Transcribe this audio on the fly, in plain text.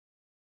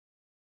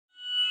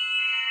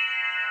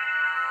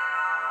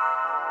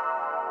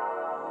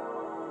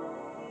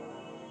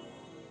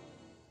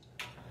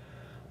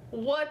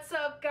What's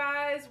up,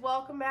 guys?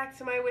 Welcome back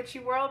to my witchy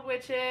world,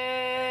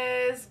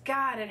 witches.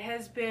 God,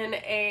 it's been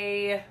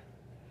a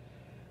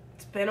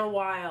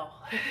while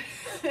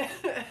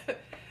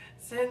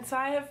since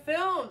I have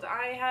filmed.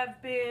 I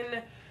have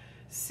been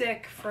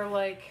sick for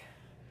like,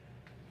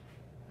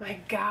 my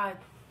God,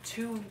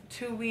 two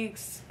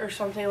weeks or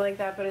something like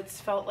that, but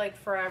it's felt like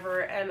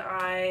forever, and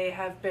I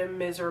have been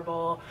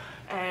miserable.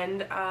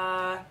 And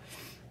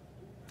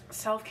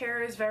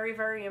self-care is very,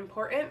 very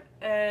important,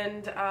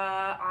 and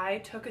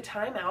I took a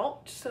time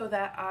out so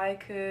that I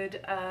could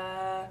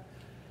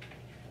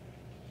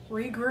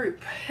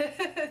regroup,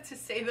 to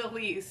say the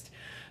least.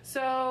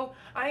 So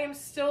I am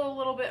still a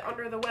little bit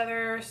under the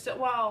weather. I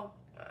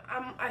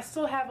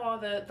still have all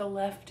the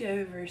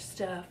leftover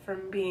stuff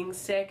from being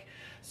sick.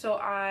 So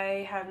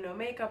I have no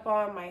makeup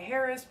on, my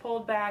hair is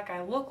pulled back,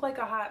 I look like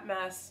a hot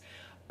mess,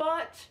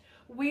 but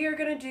we are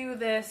gonna do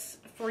this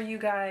for you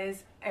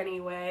guys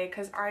anyway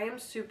because I am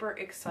super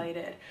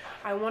excited.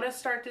 I want to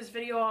start this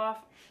video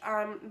off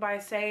by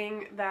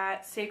saying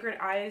that Sacred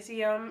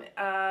Iseum,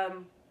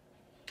 I'm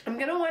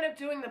gonna wind up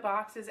doing the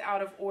boxes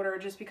out of order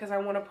just because I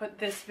want to put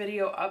this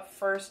video up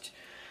first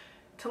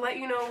to let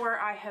you know where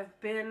I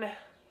have been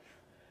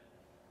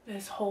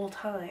this whole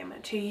time.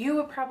 To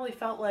you, it probably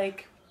felt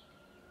like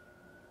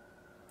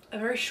a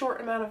very short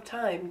amount of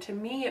time. To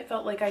me, it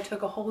felt like I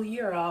took a whole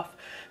year off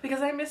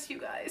because I miss you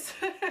guys.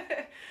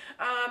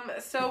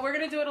 So we're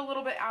gonna do it a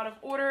little bit out of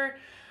order.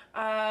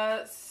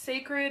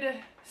 Sacred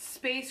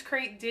Space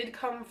Crate did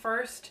come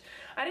first.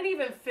 I didn't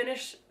even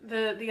finish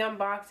the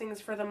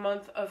unboxings for the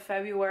month of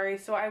February,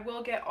 so I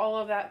will get all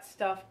of that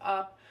stuff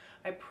up,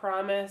 I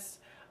promise.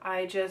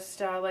 I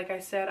just, like I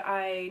said,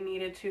 I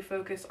needed to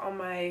focus on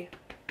my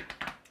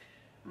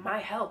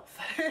health.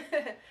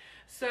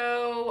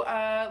 So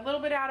a little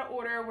bit out of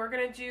order, we're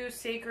gonna do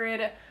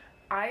Sacred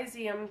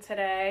Iseum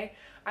today.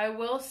 I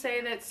will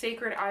say that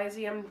Sacred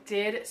Iseum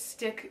did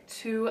stick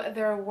to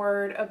their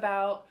word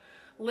about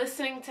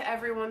listening to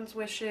everyone's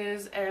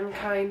wishes and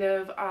kind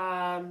of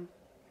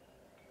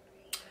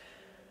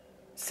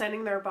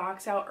sending their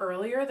box out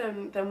earlier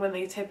than when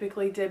they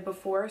typically did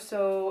before.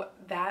 So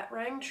that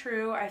rang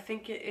true. I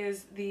think it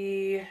is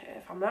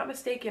if I'm not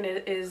mistaken,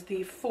 it is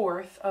the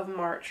 4th of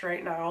March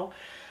right now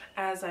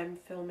as I'm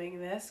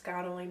filming this.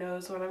 God only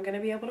knows when I'm going to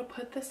be able to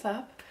put this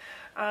up.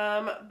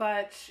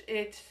 But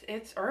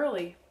it's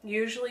early.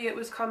 Usually it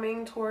was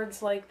coming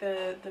towards like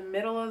the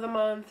middle of the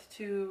month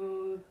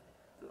to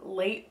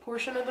late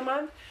portion of the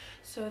month.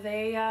 So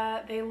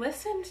they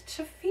listened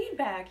to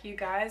feedback, you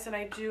guys, and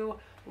I do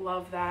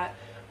love that.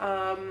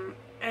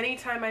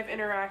 Anytime I've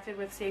interacted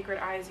with Sacred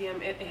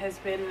Iseum, it has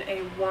been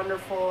a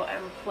wonderful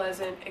and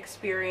pleasant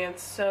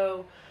experience.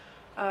 So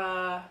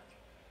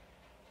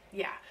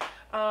yeah.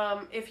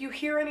 If you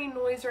hear any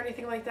noise or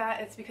anything like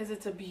that, it's because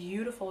it's a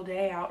beautiful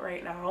day out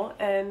right now,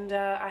 and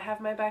I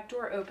have my back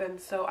door open,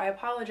 so I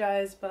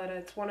apologize, but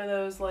it's one of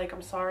those like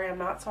I'm sorry I'm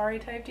not sorry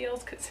type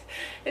deals because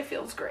it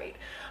feels great.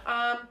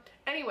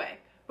 Anyway,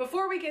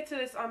 before we get to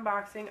this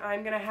unboxing,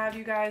 I'm gonna have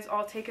you guys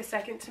all take a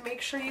second to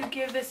make sure you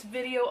give this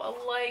video a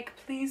like.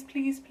 Please,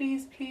 please,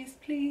 please, please,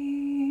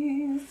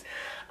 please.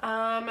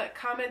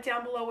 Comment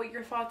down below what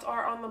your thoughts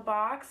are on the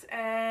box,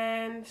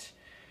 and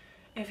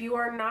if you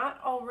are not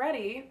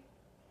already,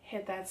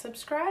 hit that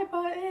subscribe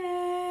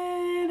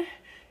button.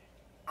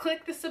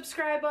 Click the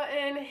subscribe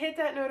button, hit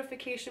that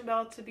notification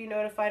bell to be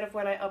notified of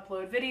when I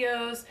upload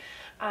videos.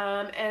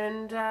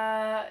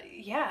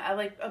 Yeah,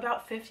 like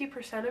about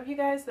 50% of you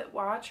guys that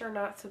watch are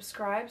not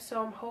subscribed,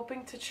 so I'm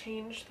hoping to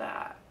change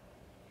that.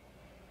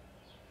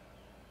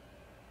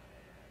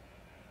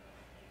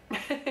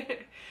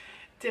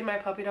 Did my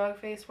puppy dog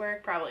face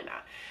work? Probably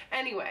not.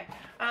 Anyway,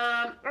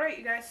 all right,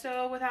 you guys,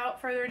 so without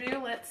further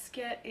ado, let's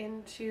get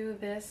into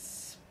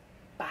this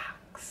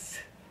box.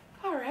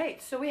 All right,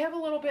 so we have a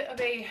little bit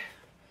of a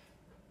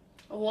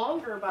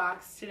longer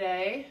box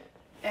today,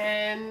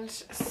 and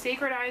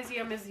Sacred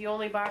Iseum is the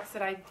only box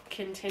that I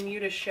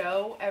continue to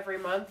show every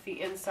month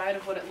the inside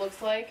of what it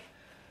looks like.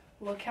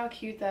 Look how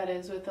cute that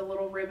is with the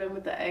little ribbon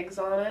with the eggs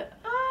on it.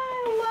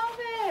 I love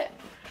it.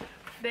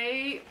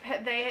 They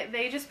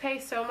just pay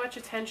so much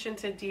attention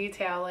to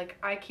detail. Like,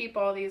 I keep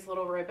all these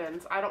little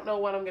ribbons. I don't know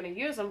what I'm going to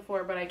use them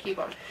for, but I keep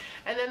them.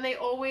 And then they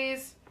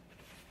always,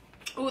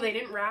 oh, they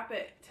didn't wrap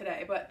it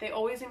today, but they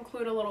always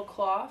include a little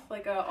cloth,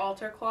 like a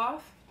altar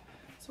cloth.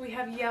 So we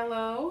have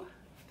yellow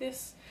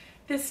this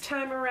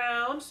time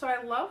around, so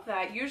I love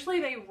that.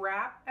 Usually they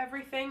wrap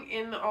everything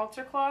in the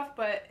altar cloth,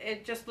 but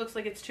it just looks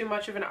like it's too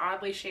much of an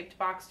oddly shaped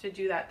box to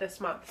do that this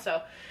month.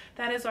 So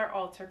that is our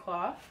altar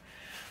cloth.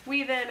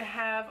 We then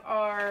have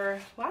our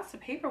lots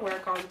of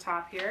paperwork on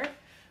top here.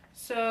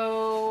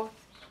 So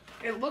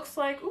it looks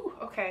like, ooh,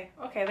 okay,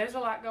 there's a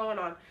lot going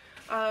on.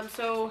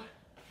 So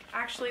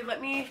actually,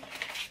 let me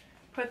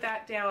put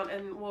that down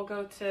and we'll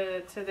go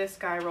to this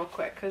guy real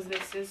quick because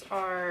this is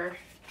our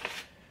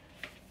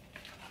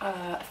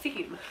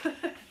theme.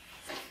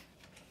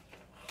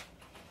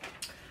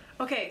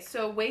 Okay,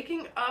 so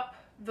Waking Up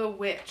the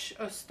Witch,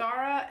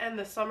 Ostara and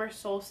the Summer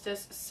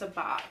Solstice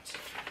Sabbat.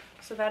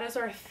 So that is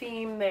our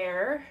theme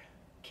there.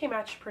 came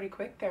at you pretty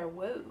quick there.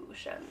 Whoa,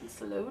 Shen,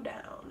 slow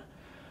down.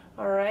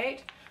 All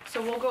right,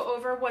 so we'll go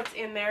over what's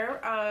in there.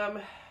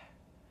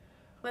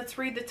 Let's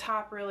read the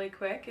top really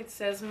quick. It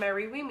says,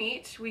 Merry we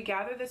meet. We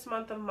gather this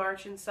month of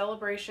March in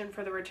celebration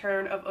for the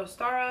return of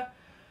Ostara.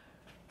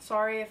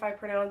 Sorry if I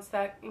pronounced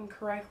that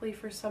incorrectly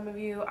for some of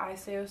you. I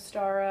say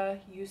Ostara,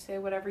 you say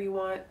whatever you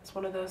want. It's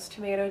one of those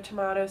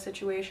tomato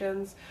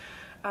situations.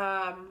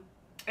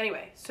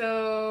 Anyway,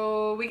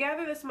 so we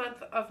gather this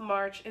month of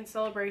March in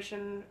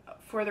celebration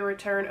for the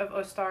return of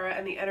Ostara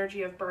and the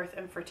energy of birth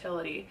and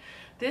fertility.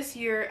 This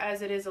year,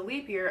 as it is a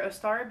leap year,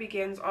 Ostara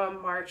begins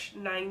on March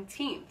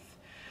 19th.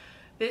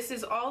 This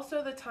is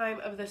also the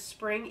time of the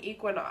spring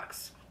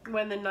equinox,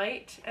 when the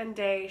night and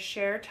day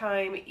share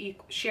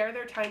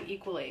their time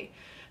equally.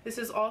 This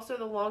is also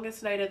the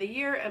longest night of the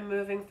year, and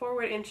moving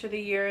forward into the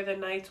year, the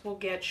nights will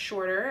get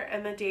shorter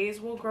and the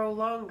days will grow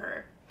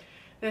longer.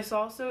 This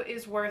also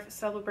is worth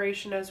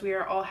celebration, as we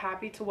are all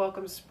happy to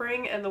welcome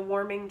spring and the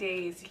warming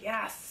days.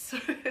 Yes!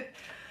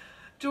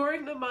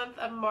 During the month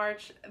of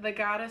March, the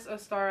goddess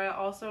Ostara,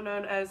 also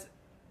known as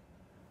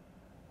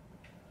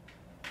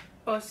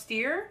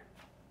Ostir,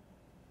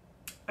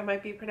 I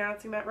might be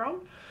pronouncing that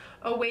wrong,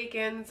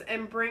 awakens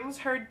and brings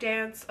her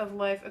dance of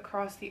life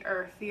across the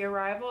earth. The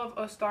arrival of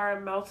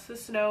Ostara melts the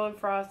snow and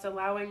frost,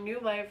 allowing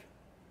new life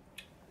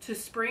to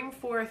spring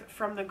forth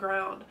from the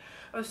ground.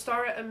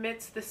 Ostara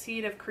emits the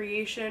seed of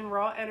creation,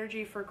 raw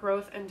energy for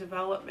growth and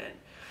development.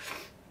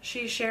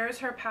 She shares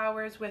her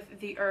powers with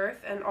the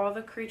earth and all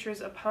the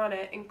creatures upon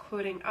it,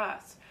 including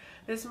us.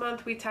 This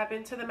month we tap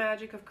into the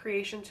magic of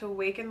creation to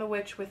awaken the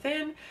witch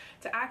within,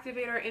 to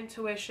activate our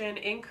intuition,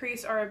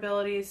 increase our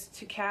abilities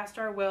to cast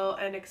our will,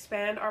 and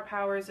expand our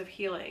powers of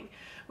healing.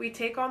 We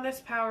take on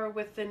this power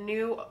with a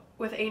new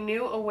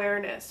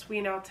awareness.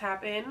 We now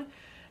tap in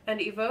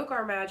and evoke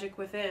our magic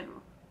within.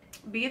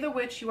 Be the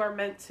witch you are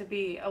meant to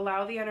be.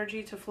 Allow the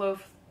energy to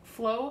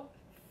flow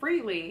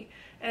freely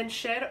and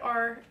shed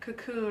our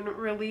cocoon,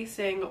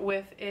 releasing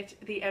with it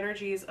the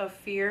energies of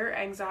fear,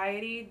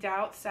 anxiety,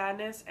 doubt,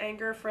 sadness,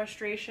 anger,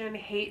 frustration,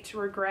 hate,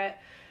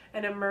 regret,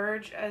 and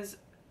emerge as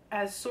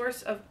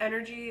source of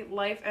energy,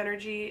 life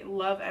energy,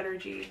 love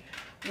energy.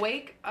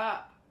 Wake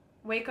up.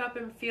 Wake up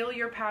and feel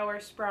your power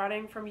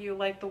sprouting from you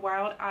like the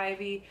wild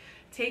ivy,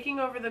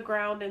 taking over the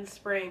ground in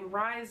spring.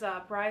 Rise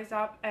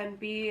up and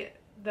be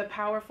the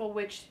powerful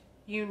witch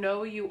you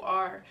know you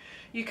are.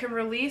 You can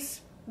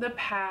release the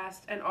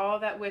past and all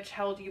that which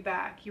held you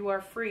back. You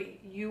are free.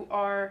 You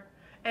are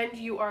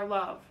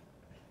love.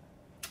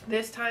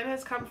 This time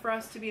has come for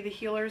us to be the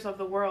healers of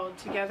the world.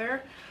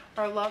 Together,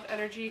 our love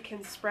energy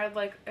can spread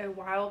like a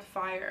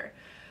wildfire.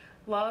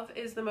 Love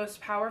is the most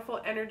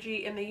powerful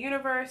energy in the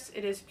universe.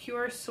 It is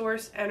pure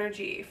source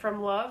energy.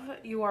 From love,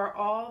 you are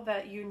all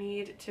that you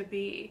need to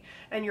be,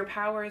 and your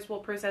powers will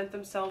present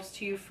themselves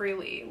to you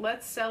freely.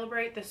 Let's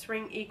celebrate the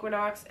spring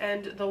equinox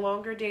and the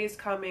longer days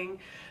coming,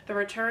 the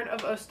return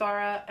of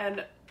Ostara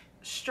and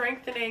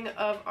strengthening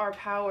of our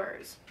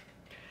powers,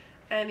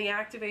 and the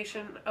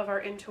activation of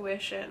our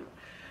intuition.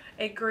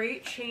 A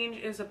great change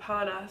is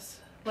upon us.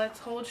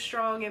 Let's hold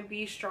strong and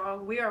be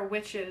strong. We are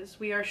witches.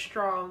 We are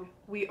strong.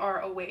 We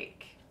are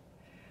awake.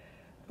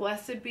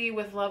 Blessed be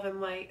with love and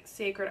light,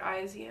 sacred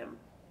Iseum.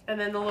 And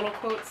then the little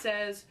quote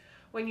says,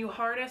 when you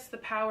harness the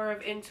power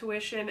of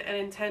intuition and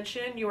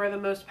intention, you are the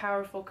most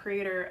powerful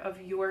creator of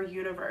your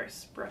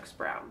universe. Brooks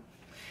Brown.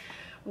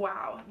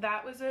 Wow,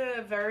 that was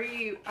a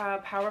very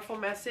powerful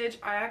message.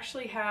 I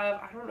actually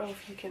have, I don't know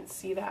if you can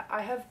see that,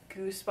 I have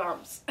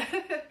goosebumps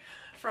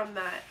from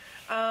that.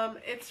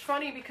 It's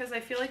funny because I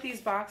feel like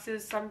these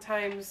boxes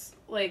sometimes,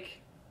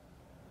 like,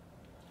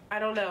 I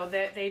don't know,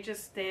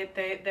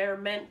 they're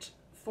meant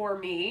for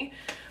me.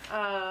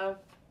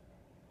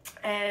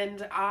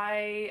 And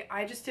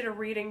I just did a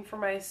reading for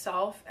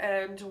myself,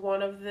 and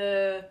one of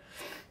the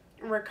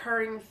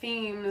recurring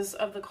themes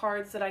of the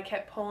cards that I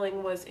kept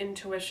pulling was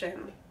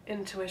intuition.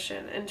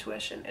 Intuition,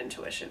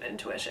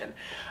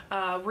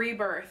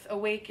 rebirth,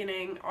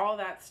 awakening, all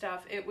that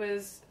stuff. It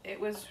was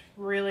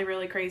really,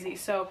 really crazy.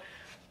 So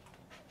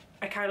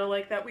I kind of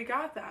like that we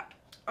got that.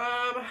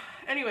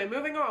 Anyway,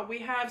 moving on. We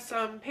have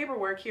some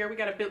paperwork here. We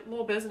got a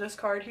little business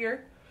card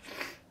here.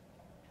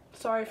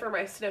 Sorry for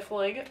my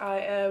sniffling. I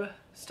am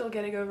still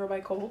getting over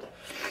my cold.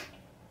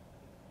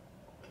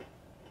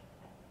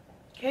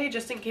 Okay,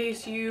 just in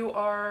case you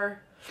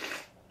are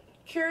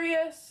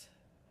curious,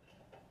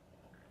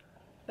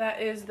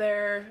 that is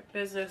their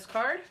business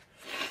card.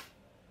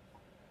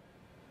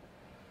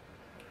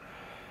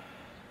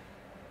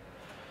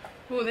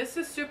 Ooh, this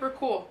is super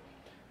cool.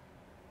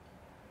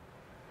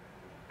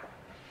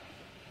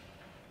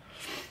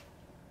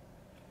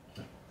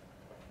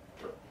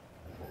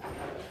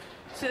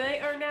 So they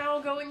are now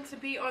going to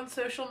be on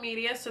social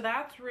media, so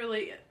that's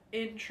really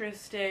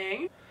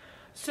interesting.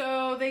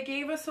 So they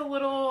gave us a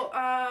little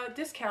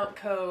discount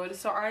code,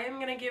 so I am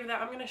gonna give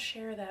that, I'm gonna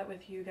share that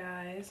with you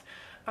guys.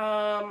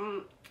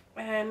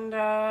 It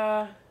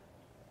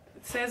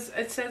says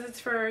it's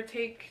for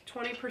take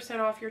 20%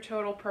 off your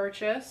total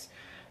purchase.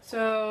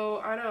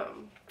 So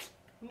I'm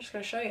just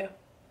gonna show you.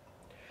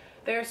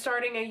 They're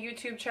starting a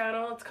YouTube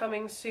channel. It's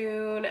coming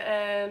soon,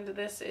 and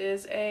this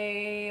is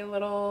a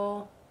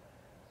little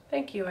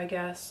thank you, I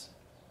guess.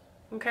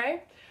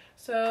 Okay,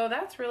 so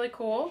that's really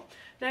cool.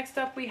 Next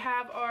up we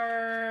have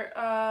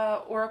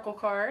our oracle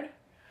card.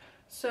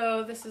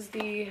 So this is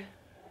the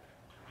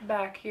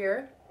back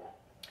here.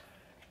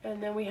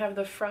 And then we have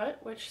the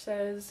front, which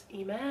says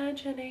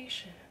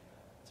imagination.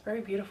 It's a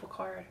very beautiful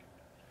card.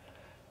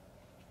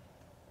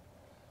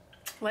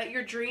 Let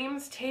your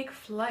dreams take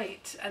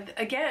flight.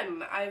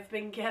 Again, I've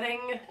been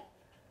getting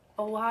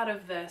a lot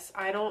of this.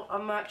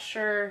 I'm not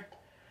sure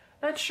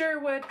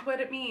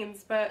what it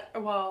means, but,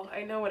 well,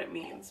 I know what it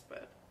means,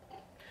 but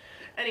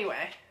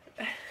anyway.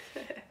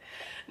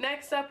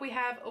 Next up we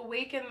have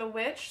Awaken the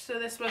Witch. So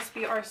this must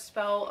be our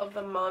spell of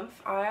the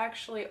month. I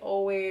actually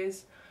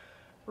always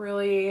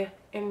really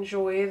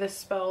enjoy the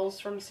spells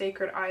from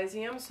Sacred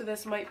Iseum, so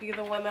this might be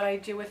the one that I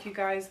do with you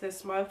guys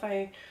this month.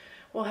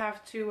 We'll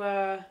have to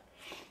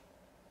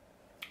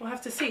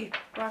see.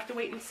 We'll have to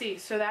wait and see.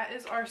 So that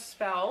is our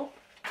spell.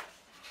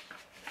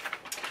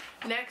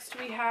 Next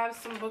we have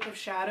some Book of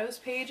Shadows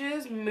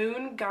pages,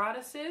 Moon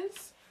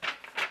Goddesses.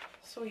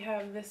 So we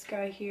have this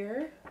guy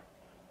here.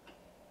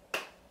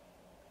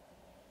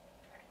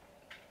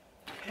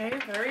 Okay,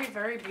 very,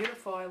 very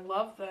beautiful. I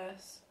love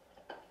this.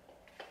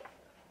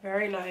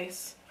 Very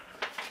nice.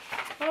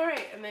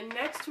 Alright, and then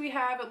next we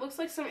have, it looks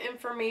like some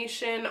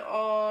information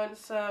on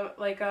some,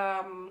 like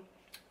on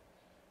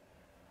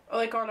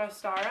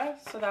Ostara,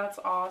 so that's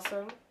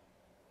awesome.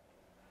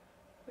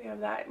 We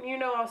have that, and you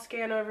know I'll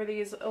scan over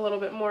these a little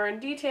bit more in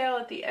detail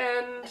at the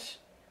end.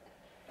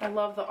 I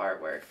love the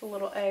artwork, the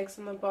little eggs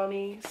and the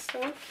bunny,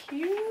 so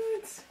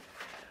cute.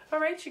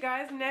 Alright, you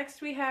guys,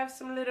 next we have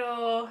some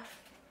little,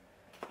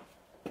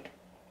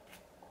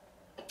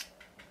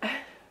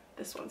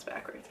 this one's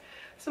backwards.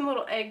 Some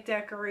little egg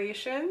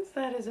decorations.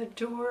 That is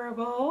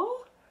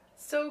adorable.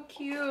 So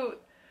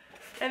cute.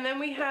 And then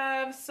we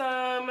have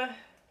some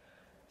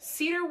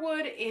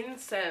cedarwood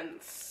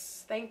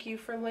incense. Thank you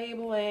for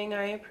labeling.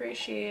 I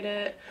appreciate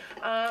it.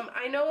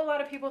 I know a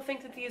lot of people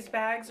think that these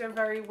bags are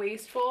very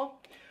wasteful,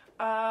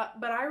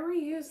 but I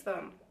reuse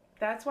them.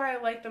 That's why I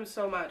like them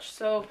so much.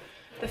 So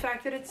the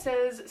fact that it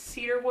says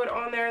cedarwood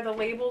on there, the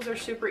labels are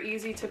super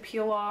easy to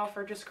peel off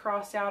or just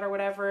cross out or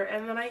whatever,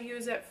 and then I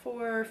use it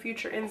for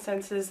future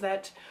incenses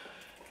that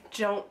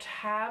don't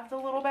have the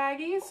little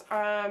baggies,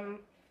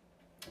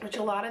 which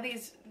a lot of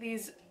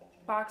these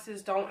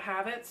boxes don't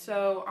have it,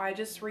 so I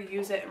just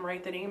reuse it and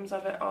write the names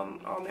of it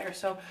on there.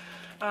 So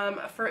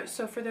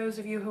for those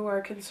of you who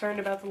are concerned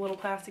about the little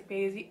plastic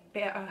baggies,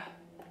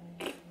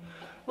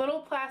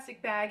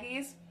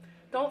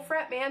 don't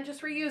fret, man,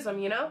 just reuse them,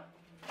 you know?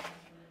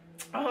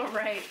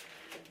 Alright,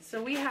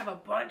 so we have a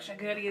bunch of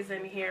goodies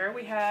in here.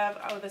 We have,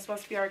 oh, this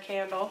must be our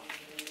candle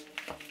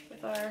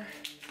with our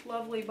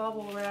lovely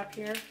bubble wrap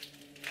here.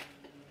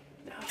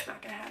 No, it's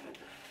not gonna happen.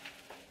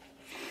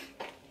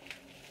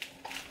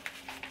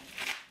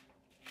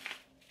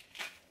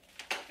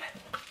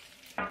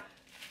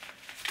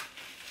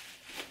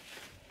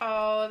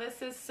 Oh,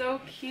 this is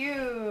so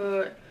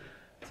cute.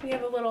 So we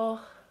have a little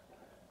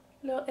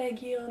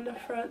eggie on the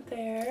front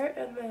there,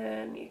 and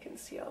then you can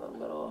see all the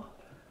little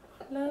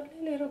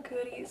lovely little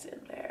goodies in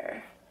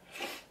there.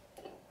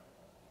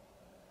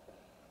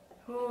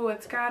 Ooh,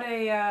 it's got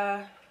a,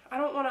 I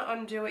don't want to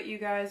undo it, you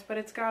guys, but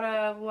it's got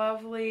a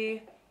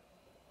lovely,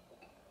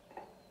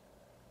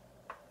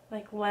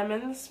 like,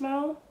 lemon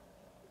smell.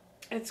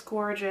 It's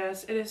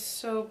gorgeous. It is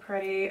so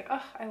pretty.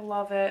 Oh, I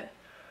love it.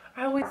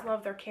 I always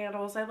love their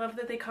candles. I love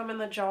that they come in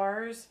the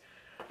jars.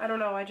 I don't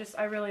know,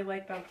 I really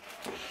like them.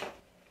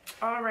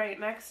 Alright,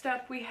 next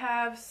up we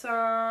have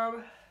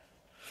some,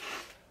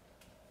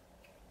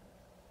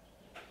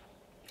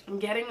 I'm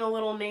getting a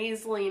little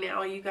nasally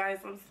now, you guys.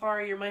 I'm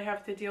sorry, you might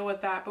have to deal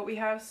with that. But we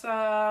have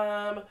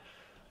some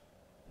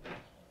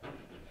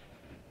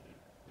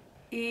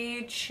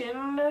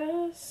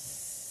Echinacea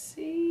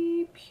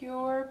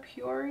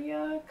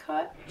Puria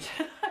cut.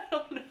 I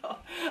don't know.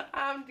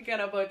 I'm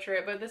gonna butcher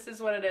it, but this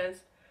is what it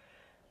is.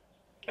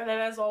 And then,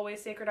 as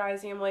always, Sacred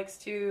Iseum likes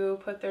to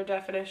put their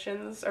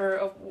definitions or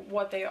of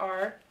what they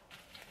are.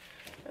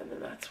 And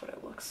then that's what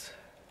it looks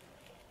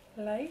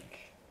like.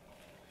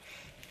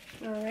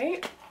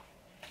 Alright.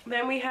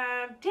 Then we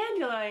have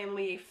dandelion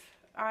leaf.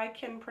 I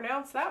can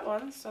pronounce that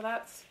one, so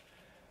that's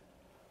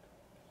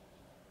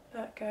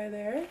that guy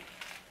there.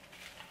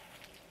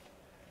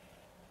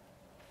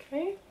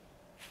 Okay.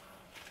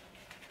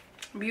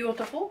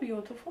 Beautiful,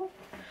 beautiful.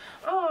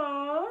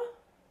 Aww.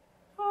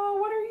 Oh,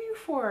 what are you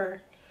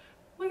for?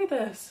 Look at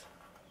this.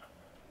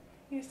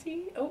 You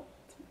see? Oh,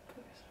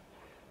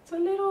 it's a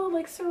little,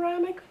 like,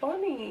 ceramic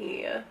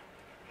bunny.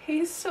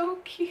 He's so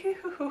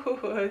cute.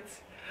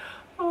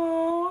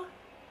 Aww.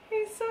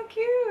 He's so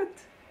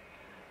cute.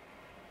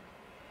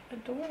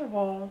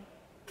 Adorable.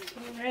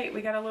 Alright,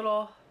 we got a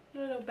little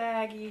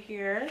baggie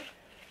here.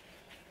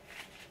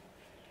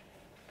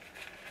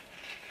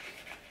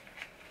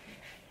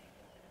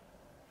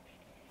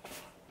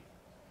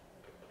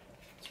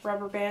 It's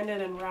rubber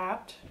banded and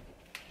wrapped.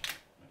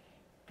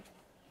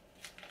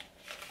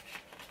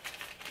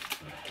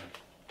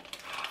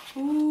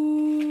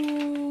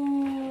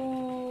 Ooh,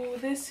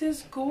 this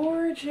is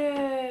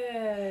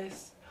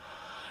gorgeous.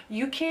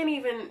 You can't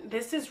even,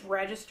 this is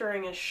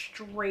registering as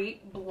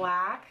straight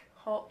black.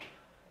 Oh,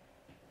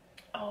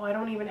 I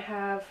don't even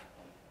have,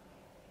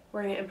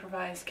 we're gonna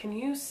improvise. Can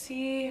you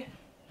see?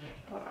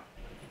 Hold on.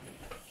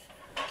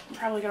 I'm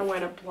probably gonna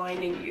wind up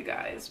blinding you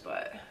guys,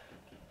 but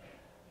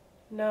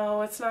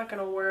no, it's not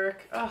gonna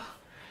work. Oh,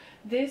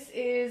 this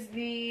is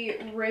the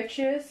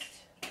richest,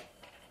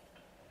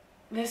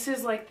 this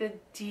is like the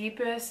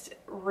deepest,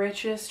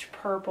 richest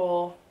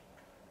purple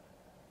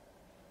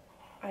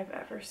I've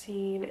ever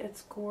seen.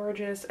 It's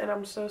gorgeous, and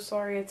I'm so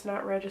sorry it's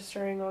not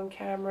registering on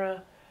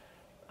camera.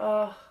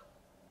 Ugh,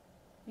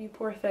 you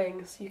poor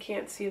things. You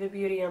can't see the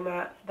beauty on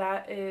that.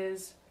 That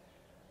is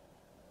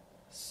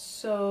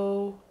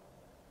so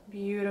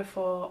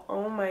beautiful.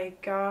 Oh my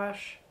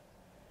gosh.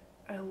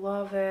 I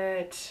love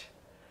it.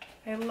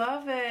 I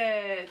love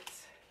it.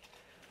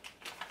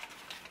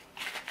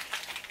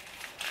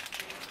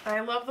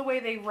 I love the way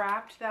they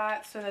wrapped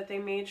that so that they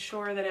made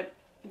sure that it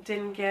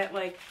didn't get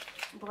like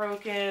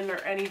broken or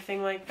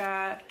anything like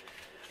that.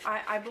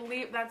 I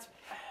believe that's,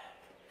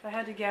 if I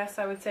had to guess,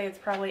 I would say it's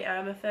probably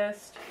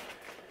amethyst.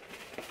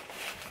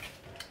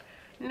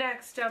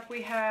 Next up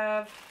we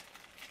have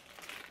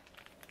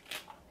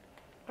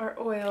our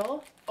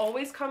oil.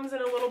 Always comes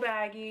in a little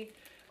baggie.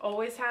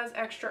 Always has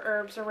extra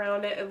herbs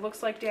around it. It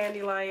looks like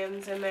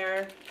dandelions in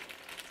there.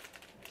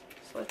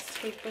 So let's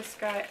take this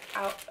guy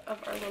out of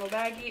our little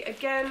baggie.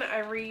 Again,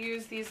 I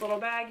reuse these little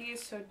baggies,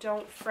 so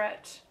don't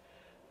fret,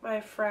 my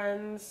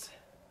friends.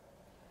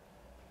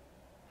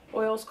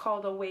 Oil's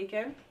called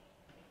Awaken.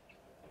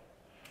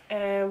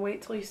 And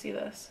wait till you see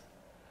this.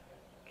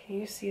 Can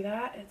you see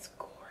that? It's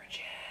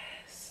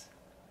gorgeous.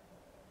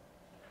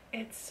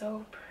 It's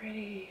so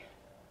pretty.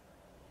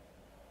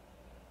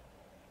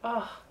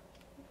 Oh,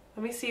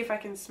 let me see if I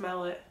can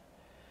smell it.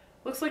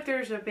 Looks like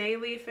there's a bay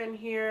leaf in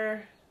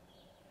here.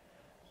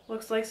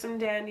 Looks like some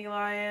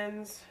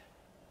dandelions.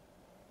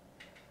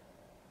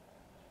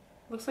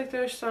 Looks like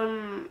there's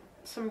some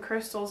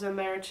crystals in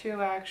there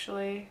too,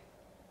 actually.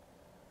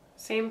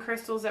 Same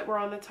crystals that were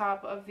on the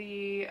top of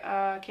the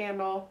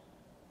candle.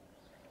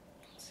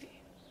 Let's see.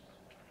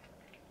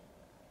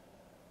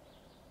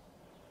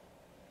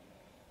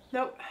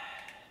 Nope.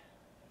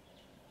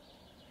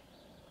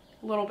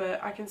 A little bit.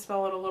 I can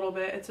smell it a little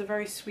bit. It's a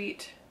very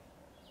sweet.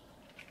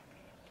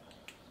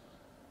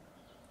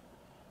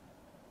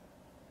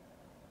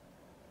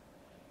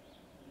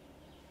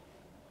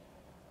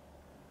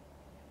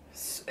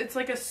 It's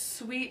like a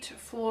sweet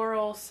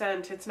floral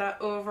scent. It's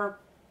not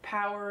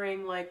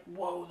overpowering like,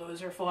 whoa,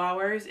 those are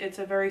flowers. It's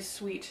a very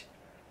sweet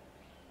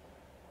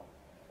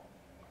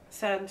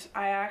scent.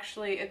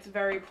 It's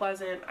very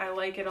pleasant. I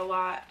like it a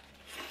lot.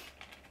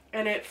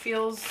 And it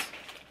feels,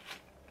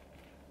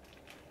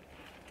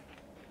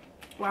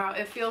 wow,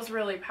 it feels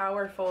really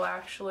powerful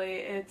actually.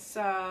 It's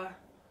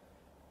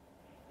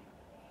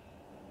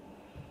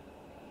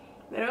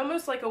it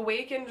almost like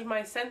awakened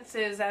my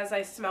senses as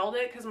I smelled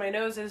it, because my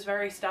nose is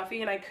very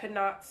stuffy and I could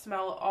not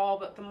smell it all,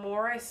 but the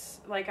more I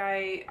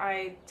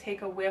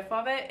take a whiff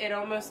of it, it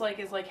almost like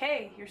is like,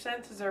 hey, your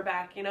senses are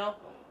back, you know?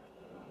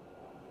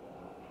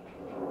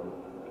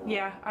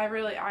 Yeah,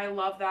 I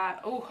love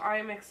that. Oh, I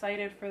am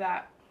excited for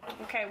that.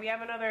 Okay, we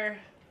have another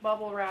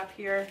bubble wrap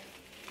here.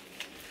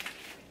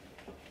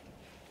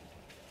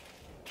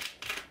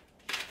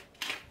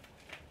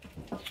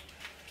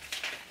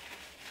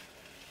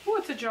 Ooh,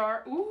 it's a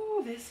jar.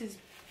 Ooh, this is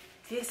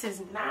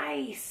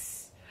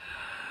nice.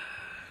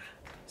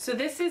 So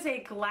this is a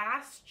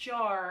glass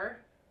jar,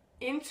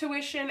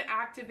 Intuition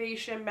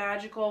Activation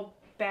Magical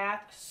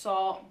Bath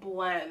Salt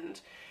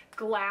Blend.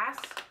 Glass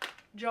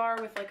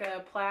jar with like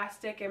a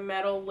plastic and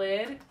metal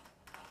lid.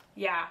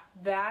 Yeah,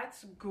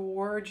 that's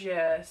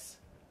gorgeous.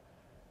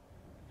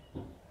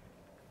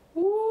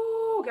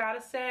 Ooh,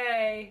 gotta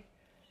say,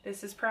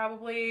 this is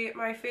probably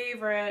my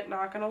favorite,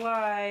 not gonna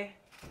lie.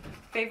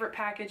 Favorite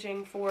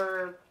packaging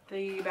for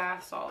the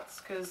bath salts,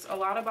 because a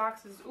lot of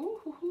boxes,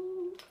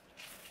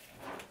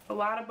 a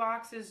lot of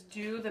boxes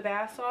do the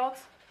bath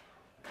salts,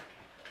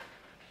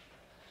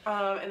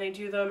 and they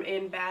do them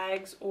in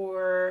bags,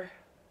 or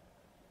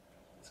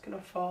it's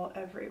gonna fall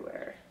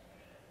everywhere.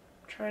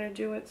 I'm trying to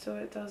do it so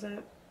it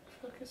doesn't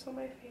focus on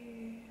my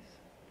face.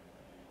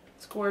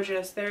 It's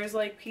gorgeous. There's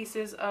like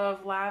pieces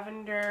of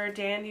lavender,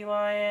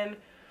 dandelion,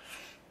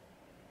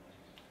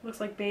 looks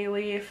like bay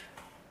leaf.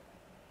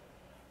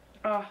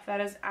 Oh, that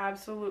is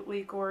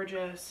absolutely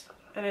gorgeous.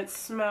 And it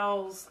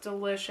smells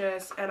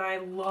delicious. And I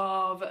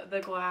love the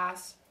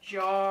glass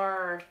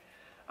jar.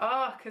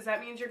 Oh, because that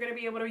means you're going to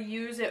be able to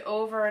use it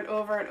over and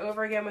over and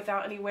over again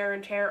without any wear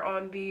and tear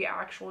on the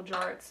actual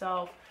jar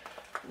itself.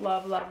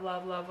 Love, love,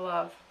 love, love,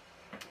 love.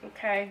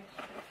 Okay.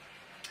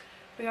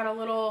 We got a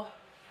little,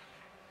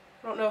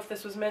 I don't know if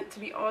this was meant to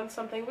be on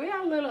something. We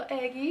got a little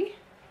eggy.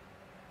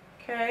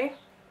 Okay.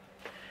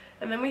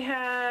 And then we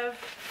have,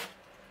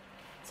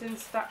 it's in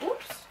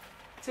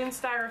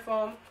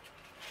styrofoam.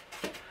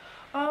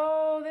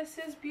 Oh, this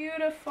is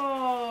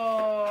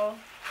beautiful.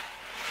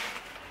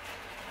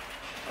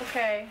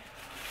 Okay,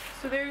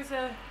 so there's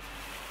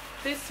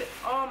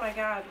oh my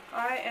god,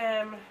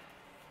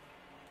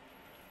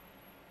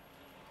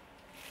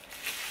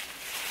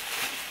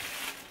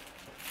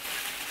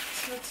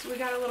 we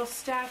got a little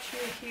statue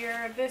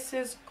here. This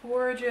is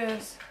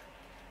gorgeous.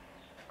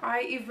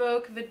 I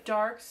evoke the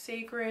dark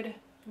sacred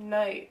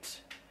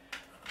night.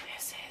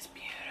 This is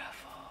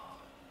beautiful.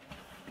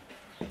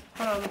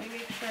 Hold on, let me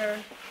make sure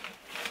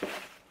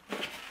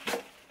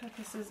that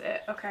this is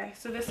it. Okay,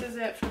 so this is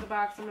it for the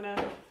box.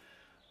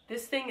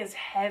 This thing is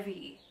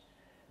heavy.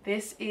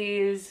 This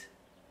is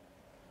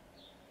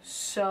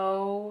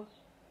so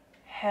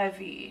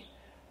heavy.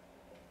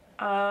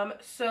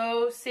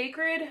 So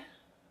Sacred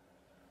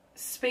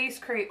Space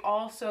Crate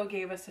also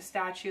gave us a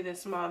statue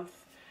this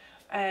month.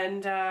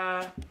 And,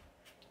 oh,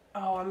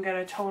 I'm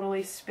gonna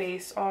totally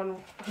space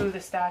on who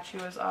the statue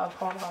is of.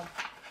 Hold on.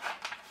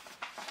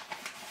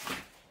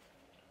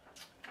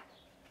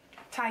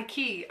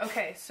 Tyche.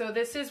 Okay, so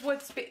this is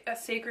what a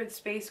Sacred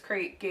Space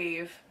Crate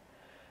gave.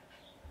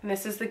 And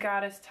this is the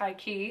goddess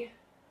Tyche.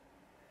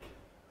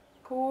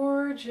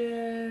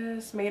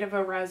 Gorgeous. Made of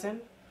a resin.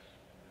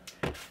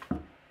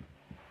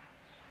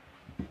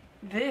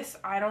 This,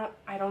 I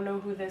don't know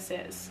who this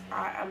is.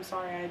 I'm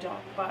sorry, I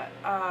don't. But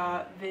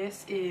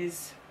this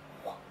is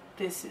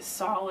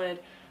solid.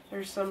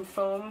 There's some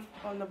foam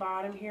on the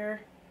bottom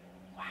here.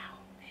 Wow,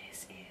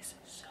 this is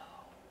so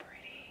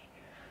pretty.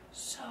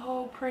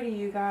 So pretty,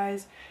 you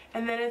guys.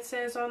 And then it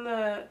says on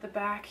the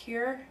back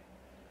here,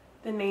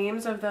 the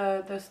names of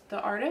the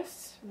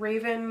artists.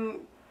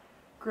 Raven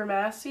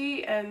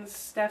Grimassi and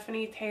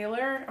Stephanie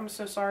Taylor. I'm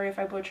so sorry if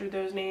I butchered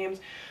those names.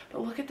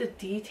 But look at the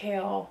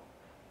detail.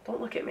 Don't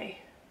look at me.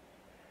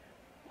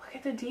 Look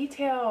at the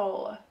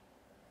detail.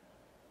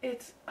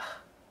 It's,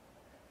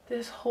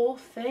 this whole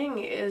thing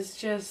is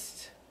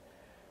just,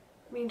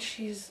 I mean,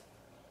 she's,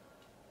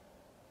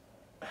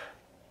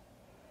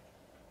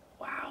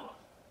 wow.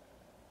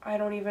 I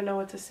don't even know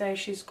what to say.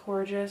 She's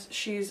gorgeous.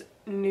 She's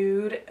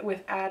nude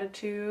with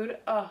attitude.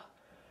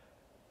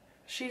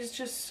 She's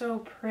just so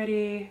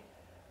pretty.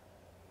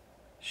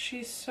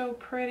 She's so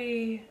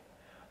pretty.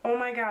 Oh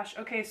my gosh.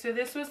 Okay, so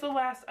this was the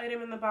last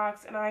item in the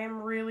box, and I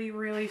am really,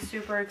 really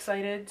super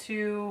excited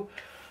to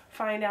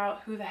find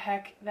out who the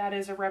heck that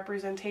is a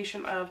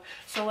representation of.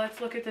 So let's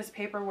look at this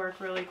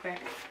paperwork really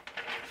quick.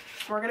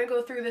 We're gonna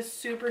go through this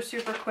super,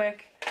 super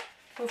quick.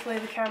 Hopefully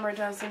the camera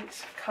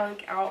doesn't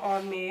conk out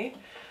on me.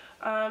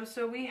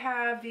 So we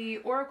have the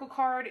Oracle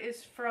card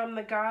is from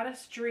the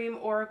Goddess Dream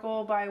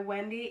Oracle by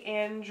Wendy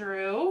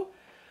Andrew.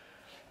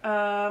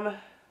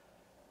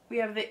 We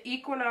have the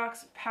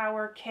Equinox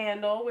Power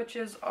Candle, which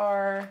is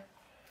our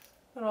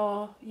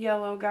little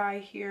yellow guy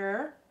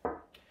here.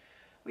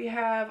 We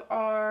have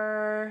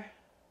our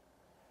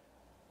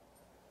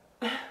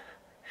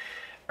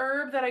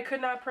herb that I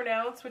could not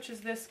pronounce, which is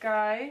this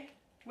guy,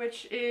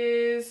 which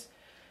is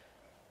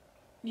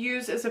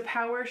used as a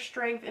power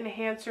strength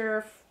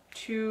enhancer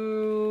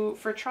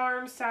for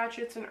charms,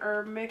 sachets, and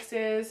herb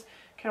mixes.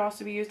 Can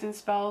also be used in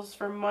spells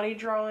for money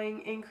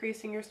drawing,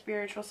 increasing your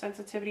spiritual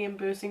sensitivity, and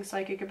boosting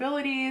psychic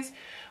abilities.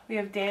 We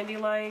have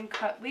Dandelion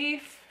Cut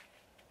Leaf.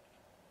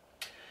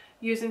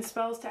 Used in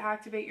spells to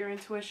activate your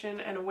intuition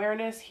and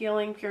awareness,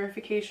 healing,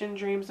 purification,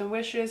 dreams, and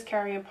wishes.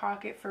 Carry in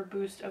pocket for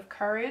boost of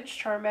courage.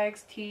 Charm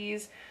eggs,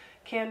 teas,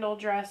 candle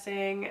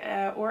dressing,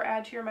 or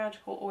add to your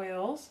magical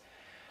oils.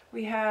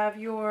 We have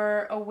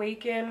your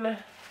Awaken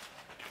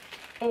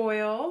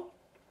oil.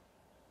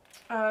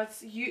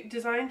 It's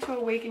designed to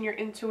awaken your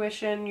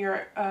intuition,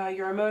 your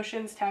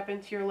emotions, tap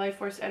into your life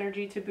force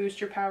energy to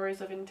boost your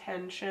powers of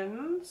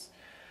intentions.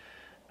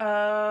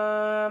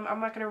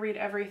 I'm not going to read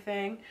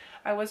everything.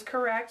 I was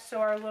correct. So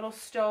our little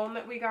stone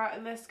that we got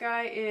in this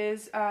guy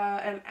is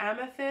an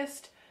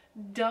amethyst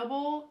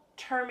double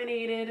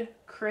terminated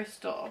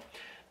crystal.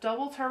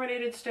 Double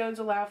terminated stones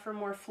allow for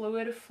more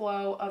fluid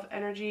flow of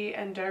energy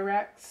and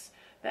directs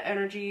the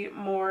energy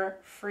more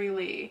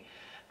freely.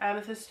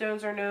 Amethyst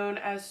stones are known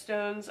as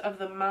stones of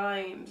the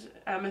mind.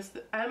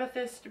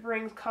 Amethyst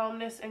brings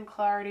calmness and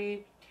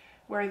clarity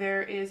where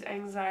there is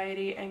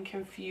anxiety and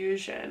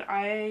confusion.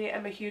 I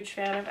am a huge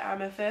fan of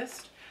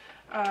amethyst.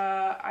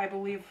 I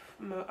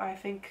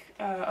think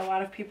a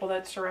lot of people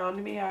that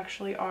surround me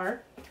actually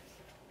are.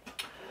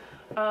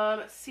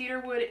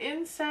 Cedarwood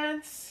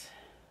incense.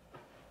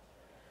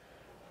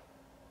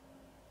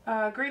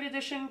 Great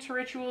addition to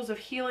rituals of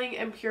healing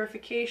and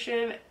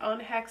purification,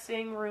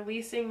 unhexing,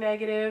 releasing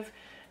negative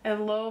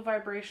and low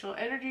vibrational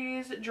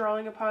energies,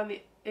 drawing upon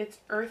its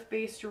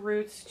earth-based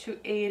roots to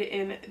aid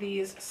in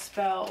these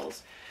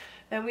spells.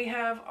 Then we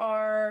have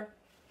our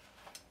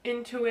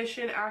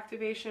Intuition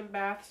Activation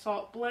Bath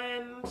Salt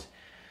Blend.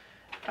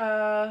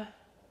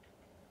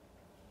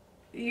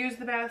 Use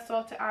the bath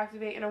salt to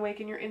activate and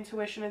awaken your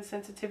intuition and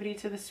sensitivity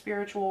to the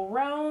spiritual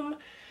realm.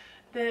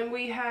 Then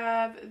we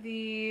have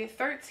the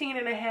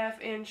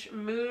 13.5-inch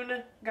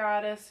Moon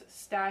Goddess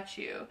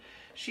statue.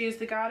 She is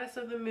the goddess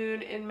of the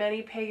moon in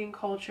many pagan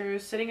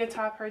cultures, sitting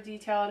atop her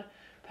detailed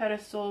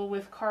pedestal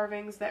with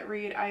carvings that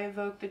read, "I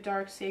evoke the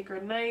dark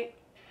sacred night."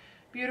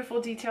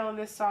 Beautiful detail in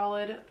this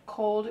solid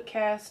cold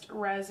cast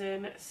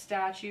resin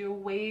statue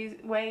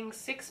weighing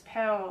 6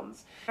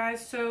 pounds.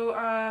 Guys,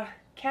 so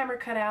camera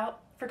cut out,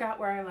 forgot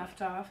where I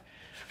left off.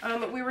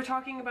 We were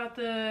talking about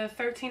the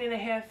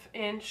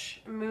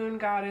 13.5-inch moon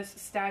goddess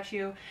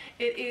statue.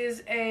 It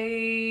is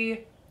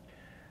a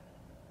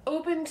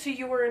open to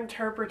your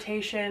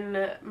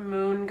interpretation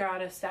moon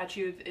goddess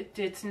statue.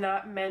 It's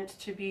not meant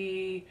to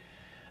be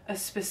a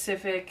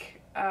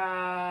specific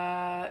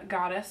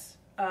goddess.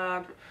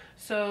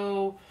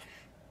 So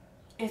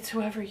it's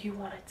whoever you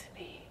want it to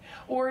be.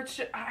 Or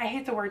it's, I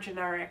hate the word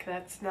generic.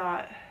 That's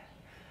not,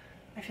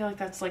 I feel like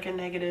that's like a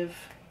negative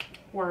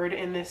word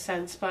in this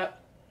sense,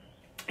 but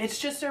it's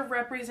just a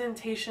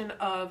representation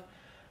of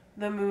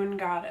the moon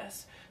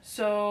goddess.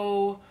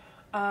 So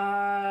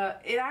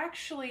it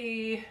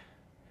actually,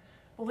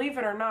 believe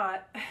it or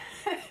not,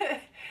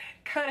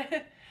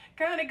 kind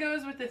of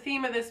goes with the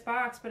theme of this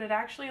box, but it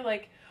actually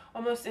like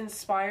almost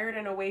inspired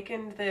and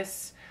awakened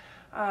this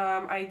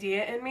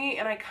idea in me,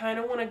 and I kind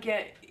of want to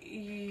get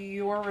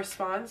your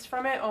response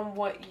from it on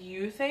what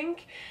you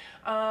think.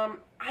 I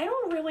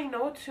don't really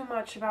know too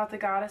much about the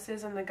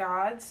goddesses and the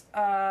gods.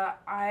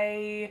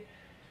 I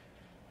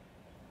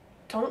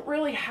don't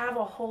really have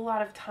a whole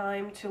lot of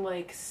time to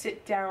like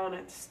sit down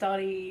and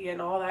study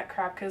and all that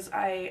crap, because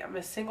I am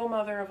a single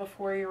mother of a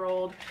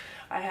 4-year-old.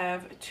 I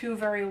have 2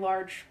 very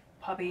large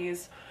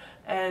puppies,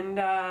 and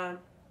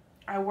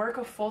I work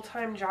a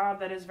full-time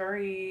job that is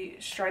very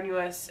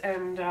strenuous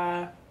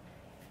and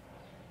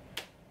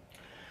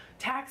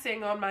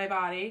taxing on my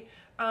body.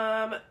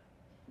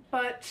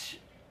 But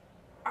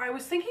I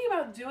was thinking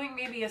about doing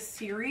maybe a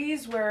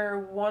series where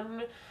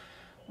one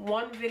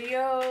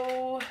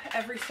video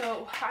every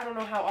so, I don't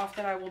know how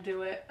often I will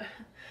do it.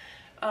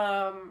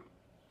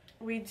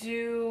 We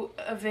do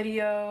a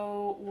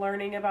video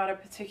learning about a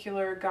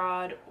particular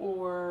god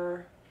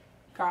or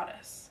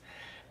goddess.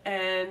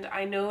 And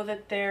I know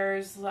that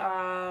there's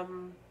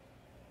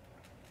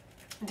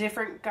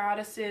different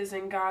goddesses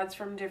and gods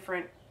from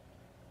different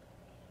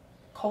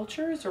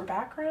cultures or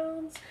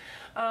backgrounds.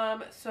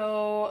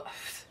 So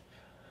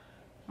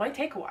might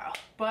take a while,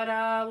 but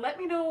let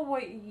me know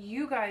what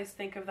you guys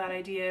think of that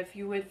idea, if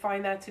you would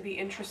find that to be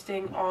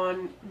interesting,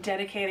 on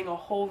dedicating a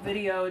whole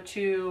video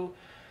to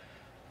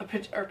a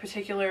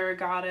particular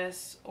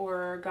goddess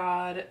or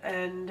god.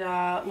 And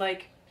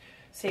like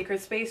Sacred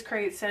Space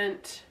Crate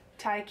sent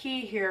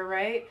Taiki here,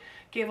 right?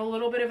 Gave a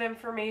little bit of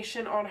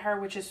information on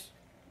her, which is,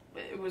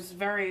 it was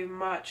very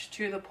much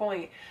to the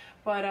point.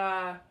 But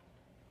I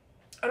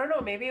don't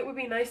know, maybe it would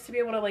be nice to be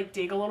able to like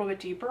dig a little bit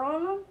deeper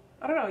on them.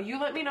 I don't know, you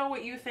let me know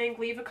what you think.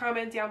 Leave a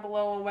comment down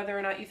below on whether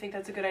or not you think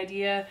that's a good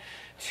idea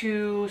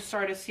to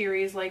start a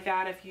series like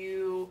that, if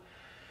you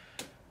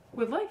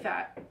would like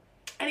that.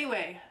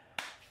 Anyway,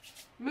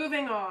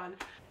 moving on.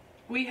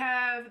 We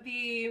have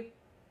the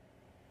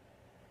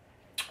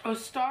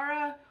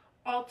Ostara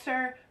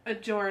altar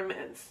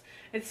adornments.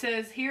 It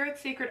says, here at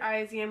Sacred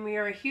Iseum, we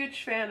are a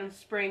huge fan of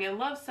spring and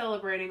love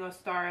celebrating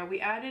Ostara. We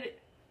added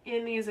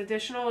in these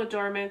additional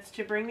adornments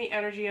to bring the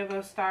energy of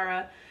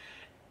Ostara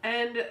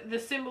and the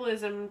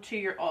symbolism to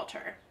your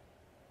altar.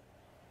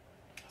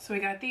 So we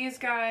got these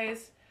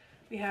guys.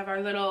 We have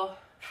our little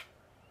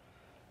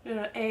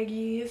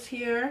eggies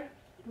here.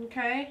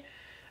 Okay.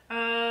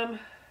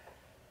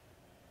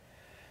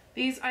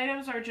 These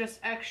items are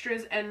just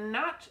extras and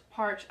not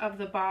part of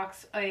the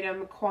box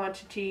item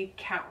quantity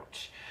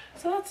count.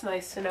 So that's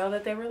nice to know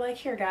that they were like,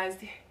 here guys,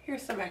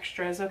 here's some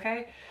extras,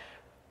 okay?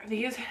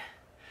 These,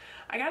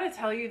 I gotta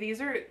tell you,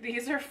 these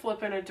are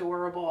flippin'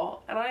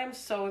 adorable, and I am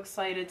so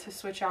excited to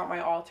switch out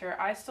my altar.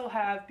 I still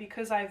have,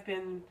 because I've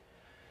been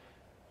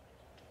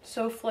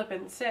so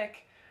flippin'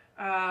 sick,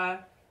 I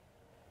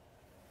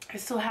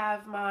still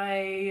have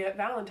my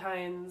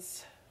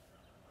Valentine's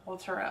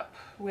altar up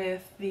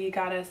with the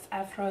goddess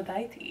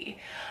Aphrodite.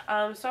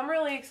 So I'm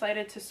really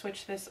excited to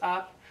switch this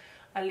up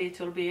a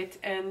little bit,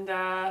 and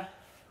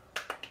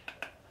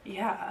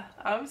yeah,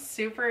 I'm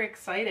super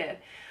excited.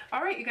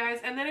 Alright you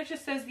guys, and then it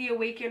just says the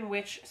Awaken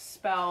Witch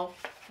spell,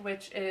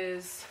 which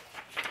is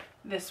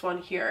this one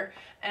here.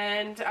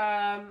 And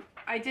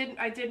I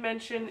did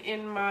mention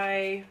in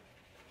my,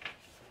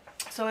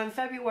 so in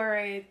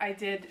February I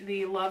did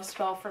the love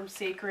spell from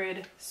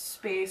Sacred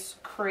Space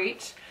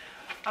Crate.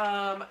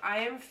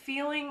 I am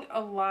feeling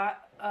a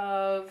lot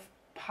of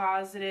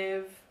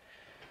positive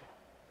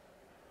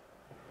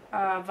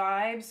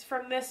vibes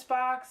from this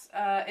box.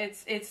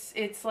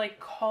 It's like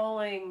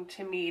calling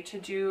to me to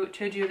do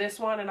this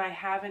one, and I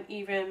haven't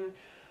even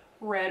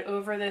read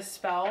over this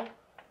spell,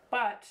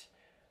 but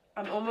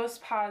I'm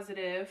almost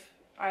positive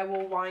I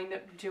will wind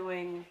up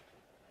doing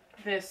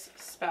this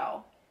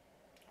spell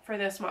for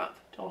this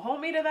month. Don't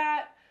hold me to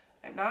that.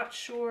 I'm not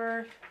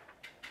sure,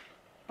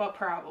 but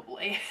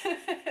probably.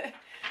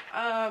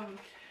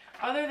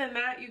 Other than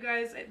that, you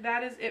guys,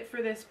 that is it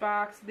for this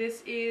box.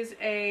 This is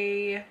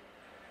a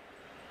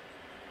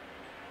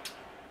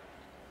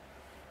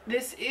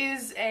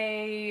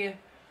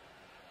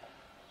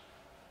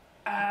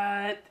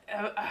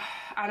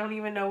I don't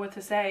even know what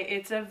to say.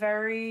 It's a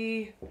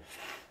very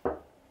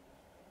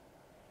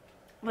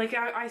like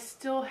I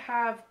still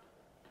have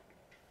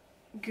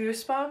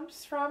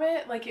goosebumps from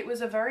it. Like, it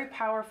was a very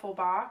powerful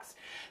box.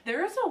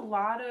 There's a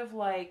lot of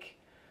like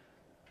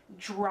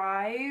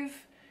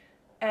drive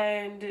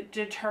and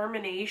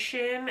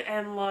determination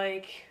and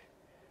like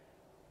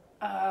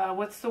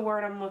what's the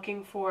word I'm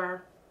looking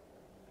for?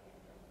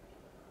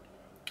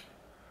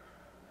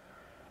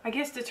 I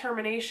guess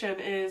determination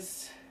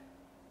is,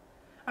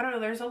 I don't know,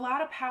 there's a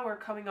lot of power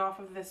coming off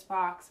of this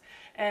box.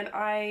 And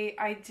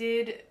I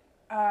did,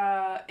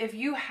 if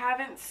you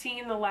haven't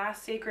seen the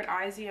last Sacred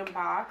Iseum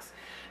box,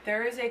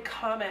 there is a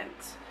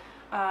comment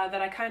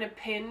that I kind of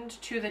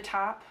pinned to the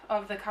top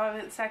of the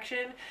comment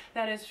section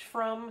that is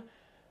from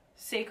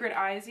Sacred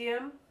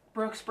Iseum,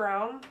 Brooks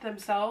Brown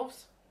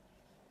themselves.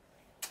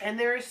 And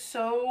there is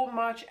so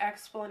much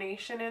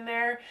explanation in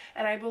there.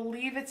 And I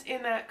believe it's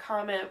in that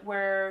comment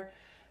where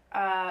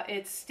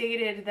it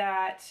stated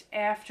that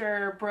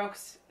after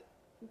Brooks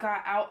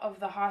got out of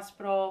the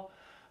hospital,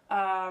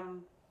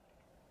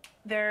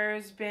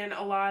 there's been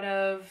a lot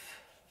of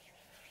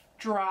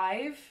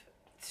drive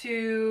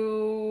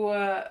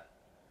to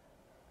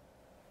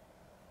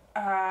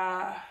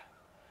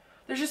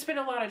there's just been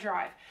a lot of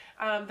drive.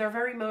 They're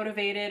very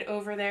motivated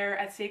over there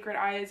at Sacred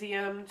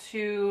Iseum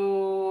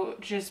to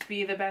just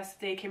be the best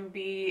they can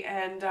be,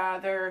 and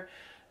they're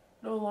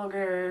no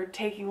longer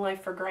taking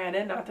life for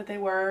granted. Not that they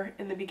were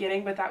in the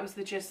beginning, but that was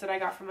the gist that I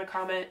got from the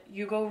comment.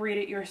 You go read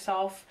it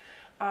yourself.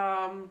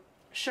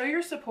 Show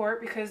your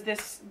support, because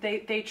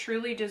they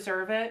truly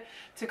deserve it.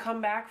 To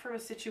come back from a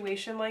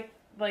situation like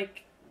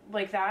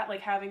that,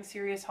 like having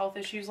serious health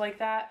issues like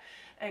that,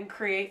 and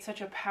create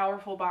such a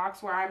powerful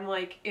box where I'm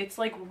like, it's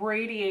like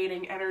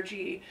radiating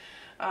energy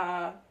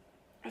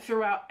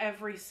throughout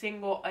every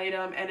single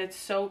item, and it's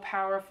so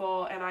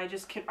powerful, and I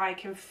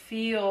can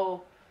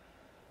feel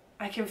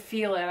it. I can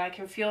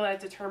feel that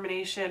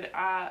determination.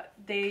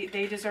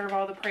 They deserve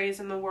all the praise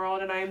in the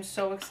world, and I am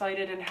so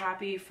excited and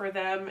happy for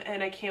them,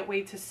 and I can't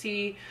wait to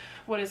see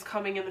what is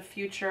coming in the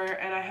future.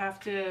 And I have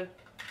to,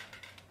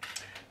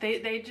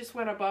 they just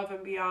went above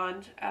and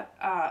beyond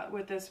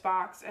with this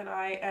box, and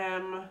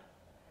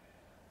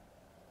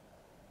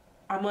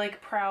I'm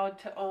like proud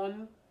to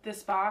own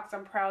this box.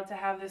 I'm proud to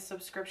have this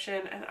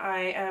subscription, and I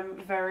am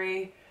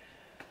very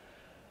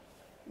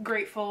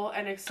grateful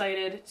and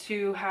excited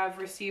to have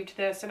received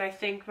this. And I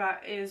think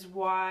that is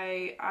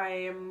why I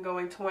am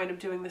going to wind up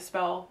doing the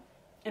spell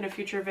in a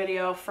future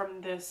video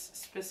from this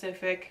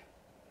specific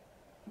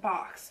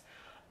box.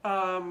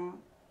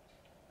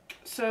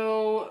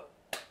 So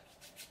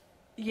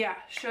yeah,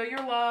 show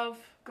your love.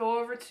 Go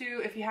over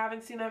to, if you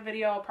haven't seen that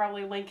video, I'll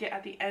probably link it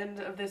at the end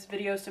of this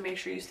video, so make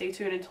sure you stay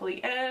tuned until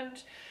the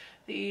end.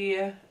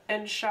 The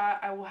end shot,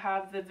 I will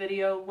have the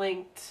video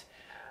linked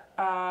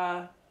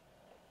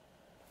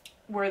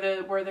where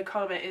the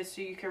comment is,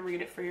 so you can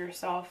read it for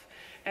yourself,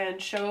 and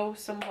show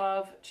some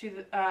love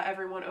to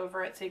everyone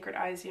over at Sacred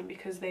Iseum,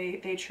 because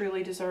they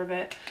truly deserve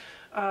it.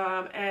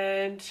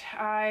 And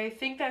I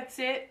think that's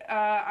it.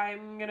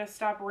 I'm gonna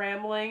stop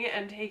rambling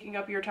and taking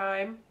up your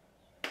time.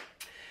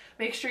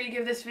 Make sure you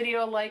give this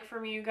video a like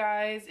for me, you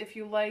guys. If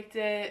you liked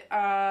it,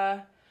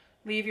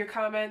 leave your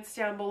comments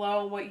down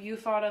below what you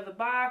thought of the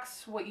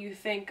box, what you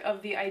think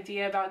of the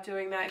idea about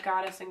doing that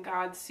Goddess and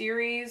God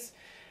series.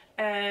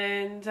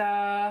 And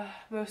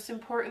most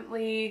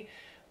importantly,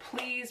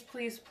 please,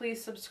 please,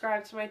 please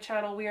subscribe to my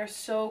channel. We are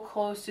so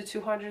close to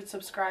 200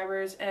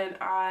 subscribers, and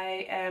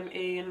I am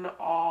in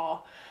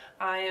awe.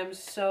 I am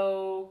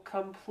so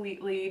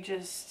completely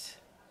just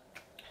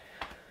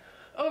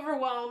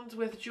overwhelmed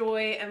with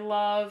joy and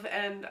love,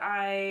 and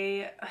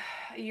I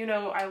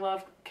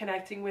love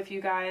connecting with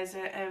you guys,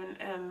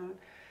 and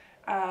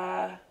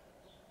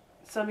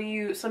some of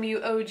you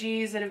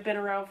OGs that have been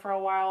around for a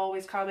while,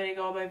 always commenting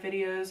on my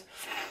videos.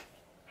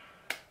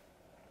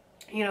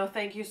 You know,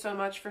 thank you so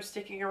much for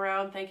sticking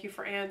around. Thank you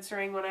for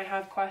answering when I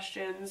have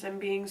questions and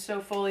being so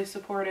fully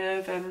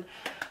supportive, and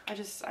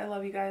I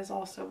love you guys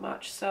all so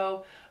much.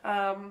 So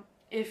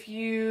if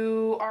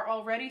you are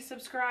already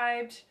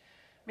subscribed,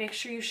 make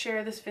sure you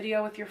share this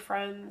video with your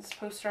friends,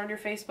 post it on your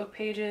Facebook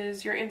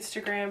pages, your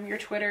Instagram, your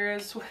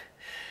Twitters,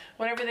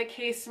 whatever the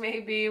case may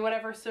be,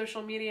 whatever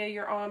social media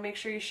you're on, make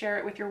sure you share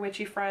it with your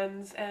witchy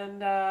friends.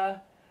 And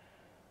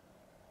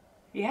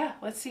yeah,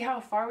 let's see how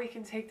far we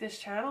can take this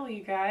channel,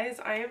 you guys.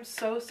 I am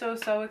so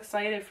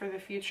excited for the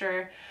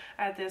future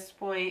at this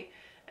point.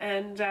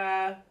 And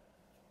yeah,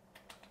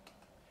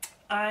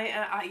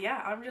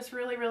 I'm just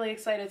really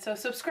excited. So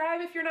subscribe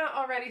if you're not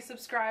already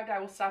subscribed. I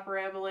will stop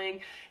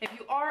rambling. If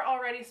you are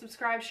already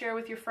subscribed, share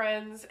with your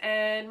friends,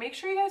 and make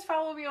sure you guys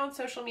follow me on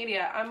social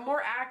media. I'm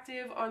more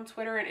active on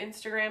Twitter and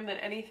Instagram than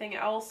anything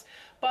else,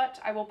 but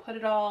I will put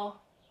it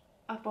all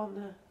up on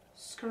the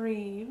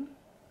screen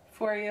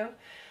for you.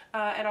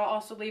 And I'll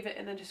also leave it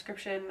in the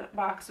description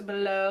box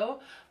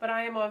below. But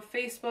I am on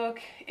Facebook,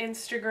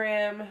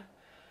 Instagram,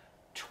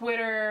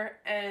 Twitter,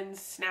 and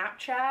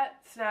Snapchat.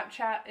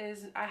 Snapchat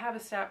is, I have a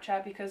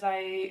Snapchat because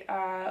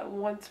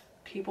once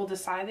people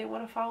decide they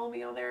want to follow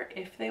me on there,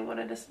 if they want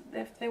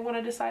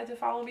to decide to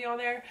follow me on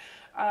there,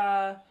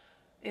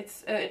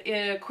 It's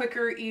a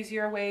quicker,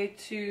 easier way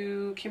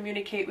to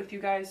communicate with you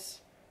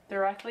guys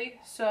directly.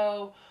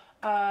 So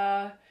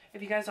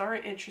if you guys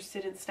aren't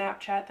interested in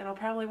Snapchat, then I'll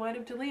probably wind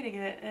up deleting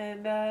it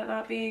and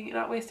not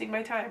wasting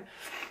my time.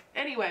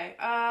 Anyway,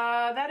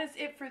 that is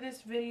it for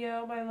this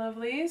video, my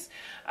lovelies.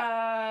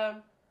 I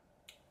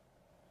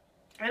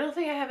don't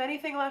think I have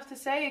anything left to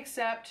say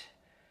except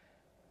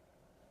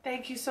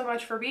thank you so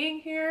much for being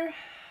here.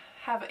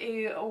 Have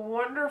a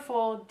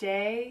wonderful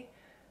day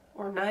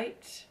or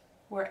night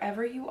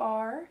wherever you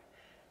are,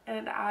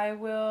 and I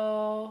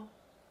will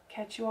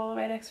catch you all in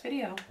my next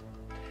video.